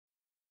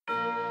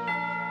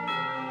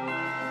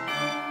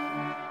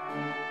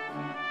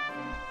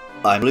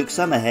I'm Luke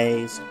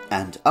Summerhays,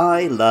 and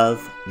I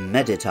love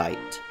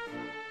Meditite.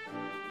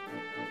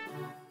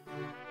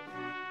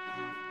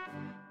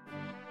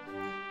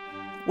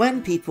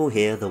 When people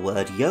hear the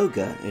word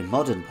yoga in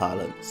modern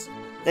parlance,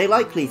 they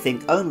likely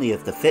think only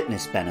of the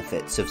fitness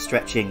benefits of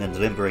stretching and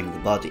limbering the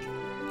body.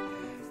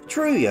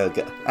 True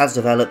yoga, as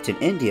developed in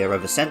India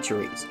over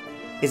centuries,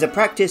 is a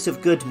practice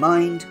of good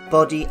mind,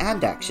 body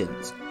and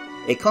actions.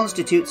 It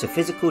constitutes a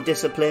physical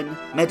discipline,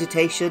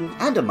 meditation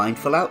and a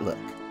mindful outlook.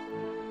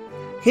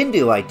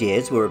 Hindu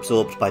ideas were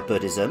absorbed by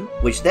Buddhism,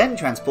 which then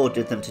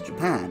transported them to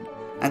Japan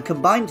and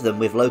combined them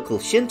with local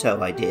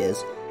Shinto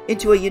ideas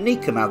into a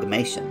unique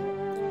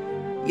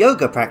amalgamation.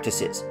 Yoga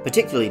practices,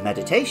 particularly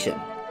meditation,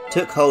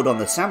 took hold on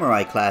the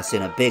samurai class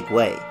in a big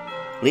way,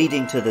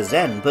 leading to the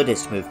Zen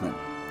Buddhist movement.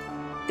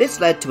 This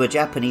led to a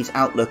Japanese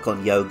outlook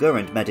on yoga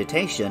and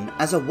meditation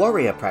as a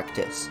warrior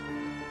practice,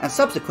 and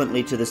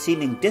subsequently to the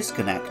seeming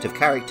disconnect of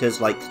characters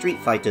like Street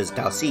Fighter's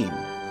Dalsim,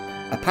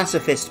 a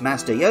pacifist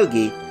master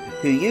yogi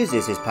who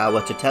uses his power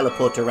to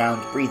teleport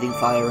around breathing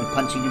fire and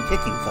punching and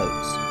kicking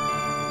foes.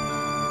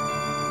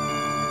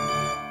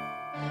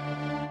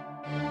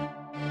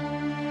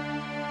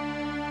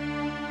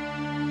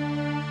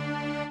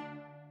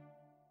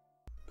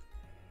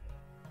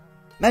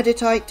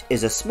 Meditite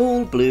is a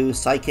small blue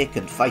psychic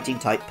and fighting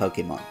type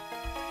Pokémon.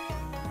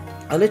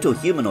 A little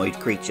humanoid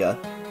creature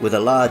with a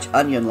large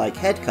onion-like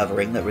head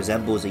covering that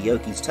resembles a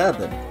yogi's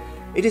turban,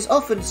 it is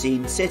often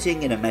seen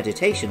sitting in a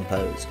meditation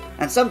pose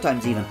and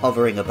sometimes even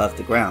hovering above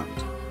the ground.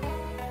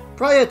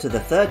 Prior to the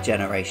third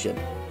generation,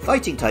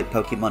 fighting type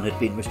Pokémon had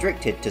been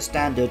restricted to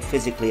standard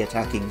physically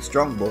attacking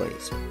strong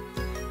boys.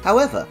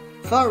 However,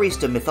 Far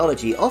Eastern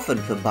mythology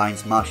often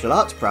combines martial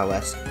arts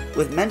prowess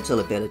with mental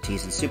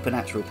abilities and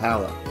supernatural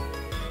power.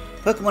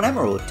 Pokémon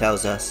Emerald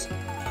tells us,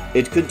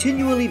 "It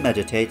continually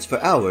meditates for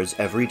hours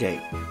every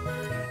day.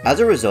 As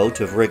a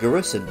result of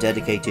rigorous and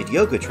dedicated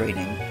yoga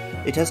training,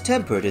 it has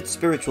tempered its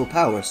spiritual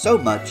power so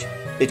much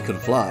it can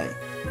fly."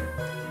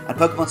 And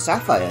Pokémon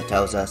Sapphire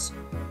tells us,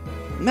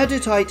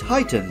 "Meditite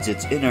heightens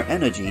its inner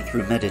energy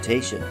through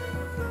meditation.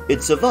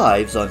 It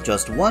survives on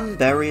just one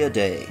berry a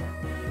day."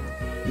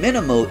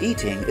 Minimal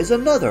eating is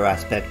another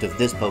aspect of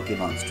this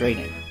Pokémon's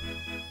training.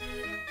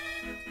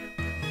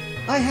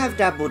 I have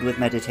dabbled with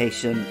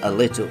meditation a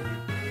little.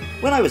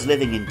 When I was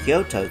living in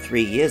Kyoto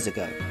 3 years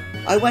ago,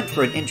 I went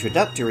for an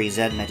introductory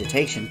Zen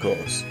meditation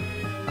course.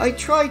 I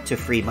tried to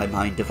free my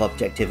mind of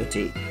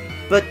objectivity,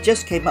 but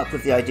just came up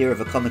with the idea of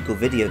a comical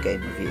video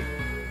game review.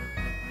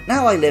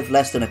 Now I live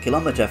less than a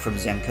kilometre from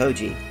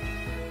Zenkoji,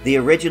 the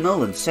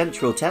original and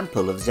central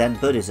temple of Zen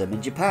Buddhism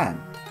in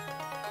Japan.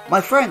 My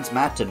friends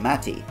Matt and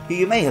Matty, who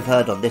you may have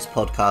heard on this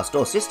podcast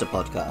or sister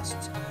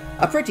podcasts,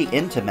 are pretty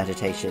into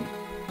meditation,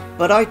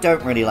 but I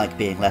don't really like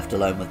being left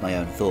alone with my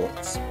own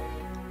thoughts.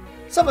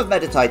 Some of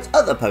Meditite's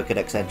other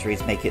Pokédex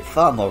entries make it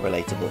far more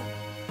relatable.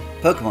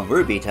 Pokémon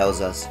Ruby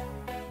tells us,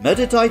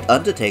 "Meditite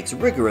undertakes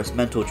rigorous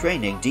mental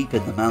training deep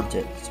in the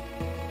mountains.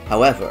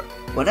 However,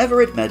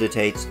 whenever it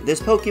meditates,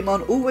 this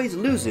Pokémon always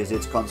loses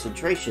its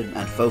concentration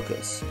and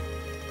focus.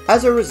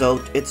 As a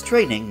result, its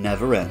training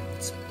never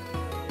ends."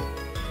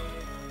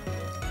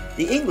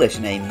 The English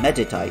name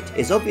Meditite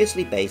is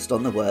obviously based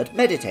on the word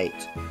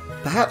meditate,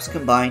 perhaps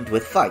combined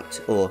with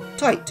fight or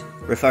tight,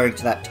 referring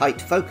to that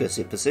tight focus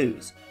it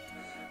pursues.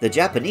 The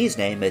Japanese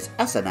name is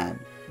Asanan,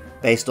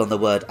 based on the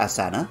word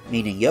asana,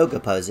 meaning yoga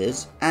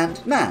poses, and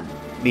nan,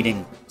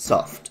 meaning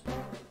soft.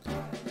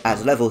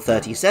 At level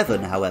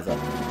 37, however,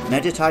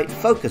 Meditite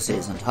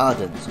focuses and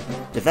hardens,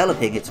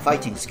 developing its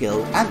fighting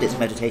skill and its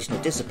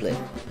meditational discipline,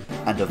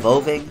 and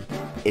evolving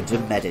into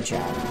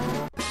Medicham.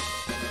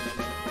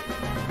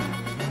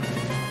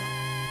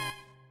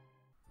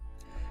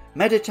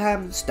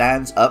 Medicham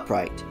stands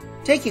upright,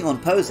 taking on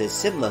poses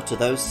similar to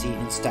those seen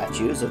in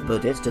statues of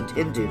Buddhist and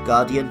Hindu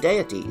guardian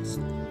deities.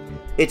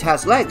 It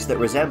has legs that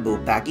resemble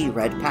baggy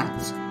red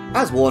pants,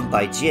 as worn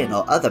by Jinn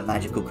or other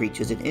magical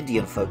creatures in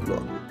Indian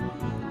folklore.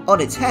 On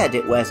its head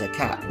it wears a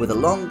cap with a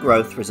long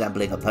growth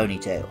resembling a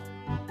ponytail.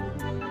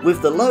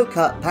 With the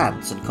low-cut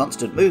pants and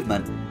constant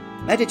movement,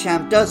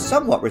 Medicham does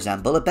somewhat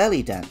resemble a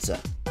belly dancer.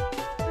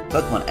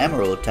 Pokémon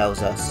Emerald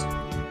tells us,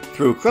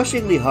 "Through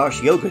crushingly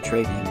harsh yoga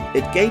training,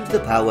 it gained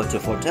the power to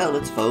foretell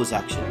its foes'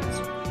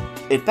 actions.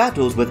 It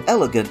battles with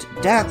elegant,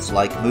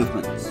 dance-like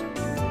movements."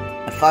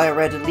 And Fire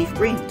Red and Leaf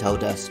Green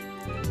told us,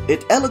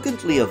 "It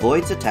elegantly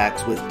avoids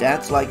attacks with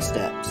dance-like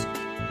steps,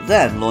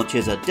 then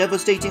launches a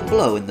devastating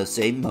blow in the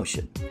same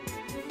motion."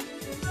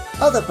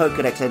 Other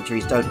Pokédex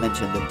entries don't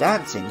mention the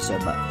dancing so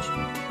much,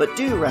 but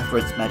do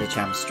reference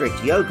Medicham's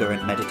strict yoga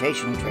and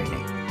meditational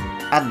training,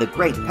 and the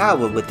great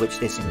power with which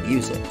this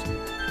imbues it.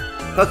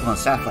 Pokémon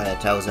Sapphire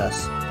tells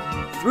us,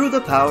 "Through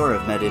the power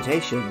of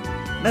meditation,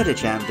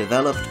 Medicham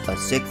developed a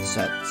sixth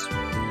sense.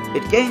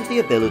 It gained the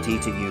ability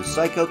to use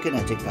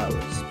psychokinetic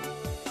powers.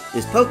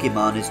 This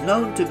Pokémon is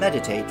known to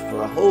meditate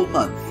for a whole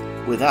month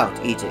without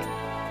eating."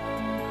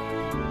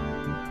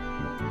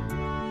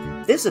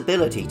 This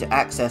ability to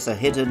access a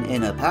hidden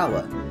inner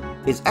power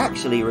is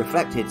actually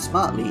reflected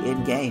smartly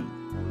in-game.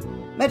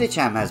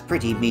 Medicham has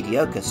pretty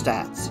mediocre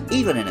stats,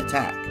 even in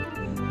attack,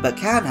 but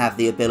can have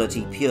the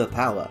ability Pure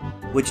Power,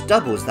 which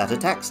doubles that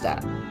attack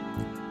stat.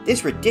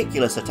 This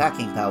ridiculous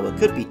attacking power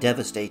could be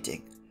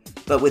devastating,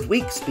 but with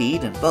weak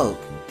speed and bulk,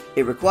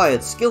 it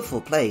required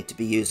skillful play to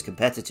be used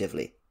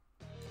competitively.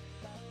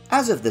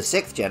 As of the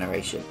 6th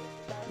generation,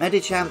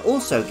 Medicham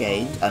also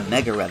gained a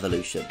Mega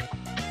Revolution.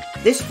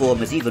 This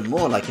form is even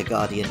more like a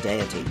guardian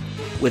deity,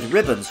 with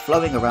ribbons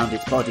flowing around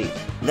its body,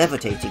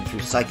 levitating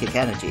through psychic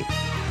energy,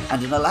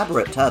 and an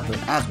elaborate turban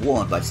as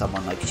worn by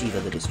someone like Shiva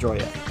the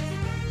Destroyer.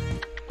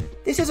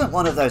 This isn't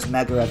one of those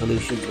Mega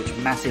Evolutions which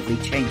massively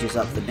changes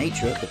up the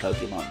nature of the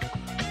Pokémon.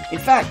 In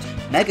fact,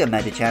 Mega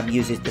Medicham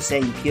uses the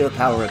same Pure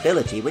Power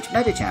ability which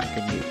Medicham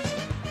can use.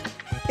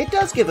 It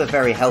does give a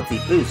very healthy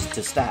boost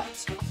to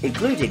stats,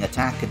 including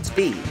attack and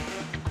speed,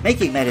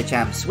 making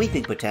Medicham's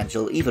sweeping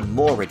potential even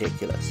more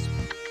ridiculous.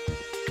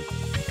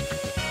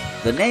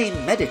 The name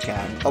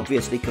Medicham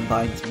obviously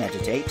combines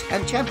Meditate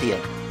and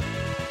Champion.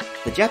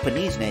 The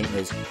Japanese name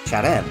is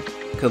Charem,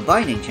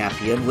 combining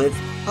Champion with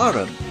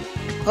Harem,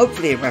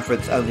 hopefully in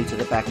reference only to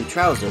the baggy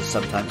trousers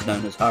sometimes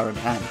known as harem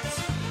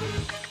pants.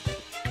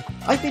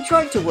 I've been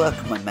trying to work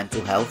on my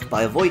mental health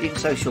by avoiding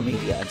social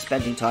media and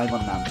spending time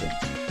on mountains.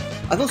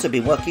 I've also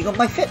been working on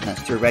my fitness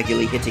through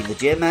regularly hitting the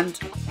gym and,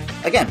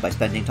 again, by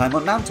spending time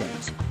on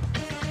mountains.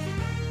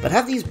 But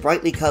have these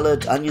brightly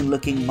coloured,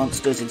 onion-looking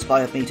monsters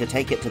inspired me to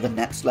take it to the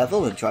next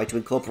level and try to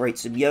incorporate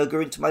some yoga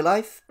into my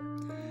life?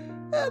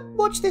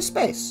 Watch this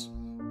space.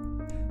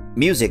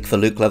 Music for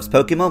Luke Loves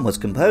Pokémon was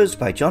composed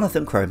by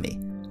Jonathan Cromie.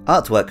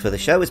 Artwork for the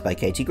show is by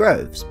Katie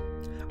Groves.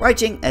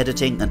 Writing,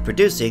 editing, and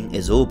producing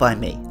is all by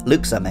me,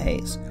 Luke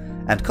Summerhaze,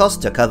 and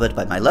costs are covered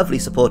by my lovely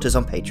supporters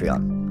on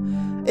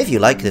Patreon. If you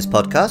like this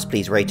podcast,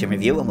 please rate and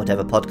review on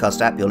whatever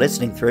podcast app you're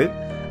listening through,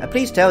 and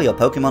please tell your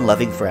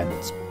Pokémon-loving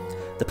friends.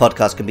 The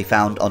podcast can be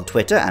found on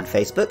Twitter and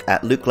Facebook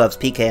at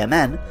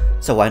LukeLovesPKMN,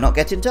 so why not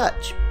get in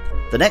touch?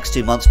 The next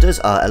 2 monsters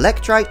are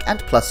Electrike and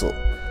Plusle,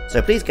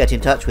 so please get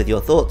in touch with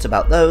your thoughts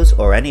about those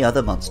or any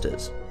other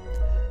monsters.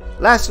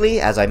 Lastly,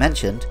 as I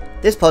mentioned,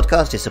 this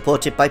podcast is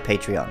supported by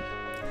Patreon.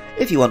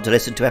 If you want to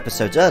listen to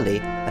episodes early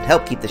and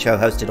help keep the show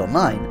hosted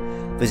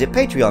online, visit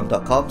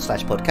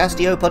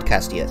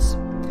patreon.com/podcastiopodcastius.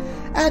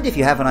 And if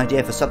you have an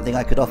idea for something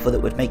I could offer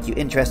that would make you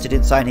interested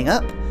in signing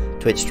up,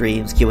 Twitch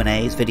streams,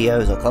 Q&As,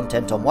 videos, or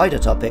content on wider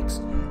topics,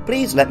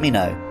 please let me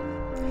know.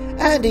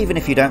 And even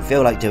if you don't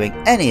feel like doing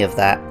any of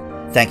that,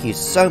 thank you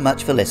so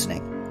much for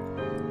listening.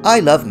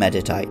 I love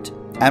Meditite,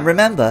 and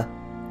remember,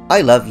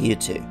 I love you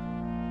too.